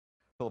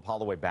Philip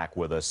Holloway back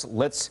with us.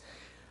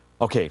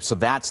 Okay, so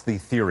that's the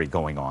theory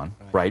going on,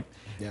 right?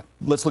 Yeah.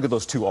 Let's look at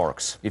those two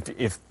arcs.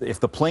 If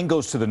the plane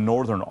goes to the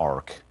northern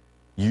arc,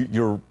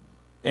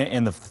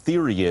 and the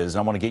theory is,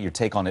 and I want to get your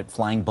take on it,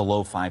 flying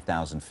below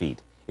 5,000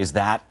 feet. Is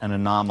that an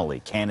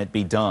anomaly? Can it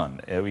be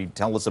done?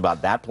 Tell us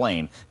about that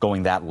plane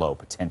going that low,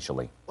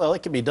 potentially. Well,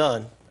 it can be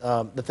done.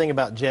 The thing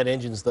about jet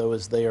engines, though,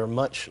 is they are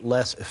much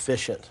less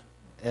efficient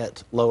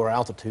at lower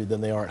altitude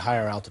than they are at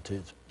higher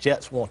altitudes.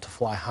 Jets want to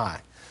fly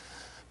high.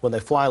 When they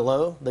fly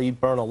low, they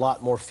burn a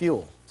lot more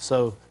fuel,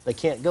 so they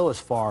can't go as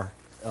far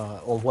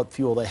on what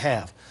fuel they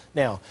have.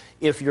 Now,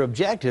 if your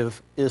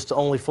objective is to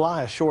only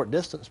fly a short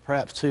distance,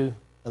 perhaps to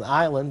an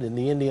island in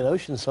the Indian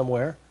Ocean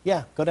somewhere,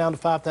 yeah, go down to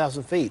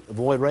 5,000 feet,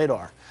 avoid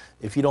radar.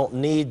 If you don't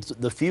need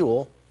the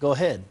fuel, go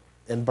ahead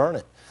and burn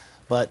it.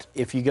 But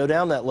if you go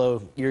down that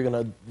low, you're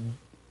going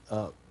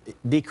to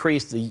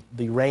decrease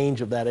the range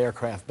of that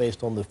aircraft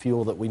based on the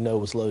fuel that we know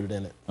was loaded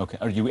in it. Okay.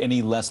 Are you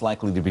any less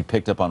likely to be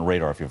picked up on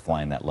radar if you're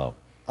flying that low?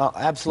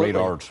 Absolutely.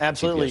 Radar,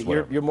 absolutely.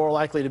 GPS, you're more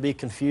likely to be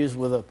confused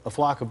with a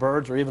flock of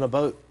birds or even a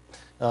boat.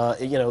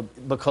 You know,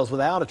 because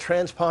without a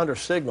transponder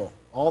signal,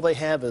 all they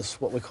have is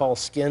what we call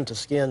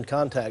skin-to-skin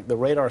contact. The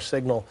radar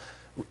signal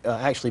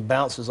actually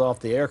bounces off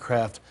the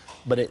aircraft,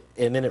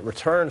 and then it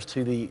returns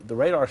to the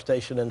radar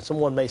station, and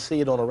someone may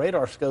see it on a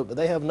radar scope, but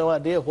they have no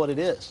idea what it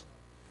is.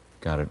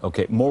 Got it.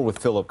 Okay, more with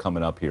Philip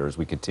coming up here as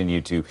we continue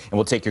to, and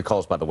we'll take your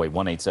calls, by the way,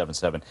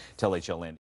 1-877-TEL-HLN.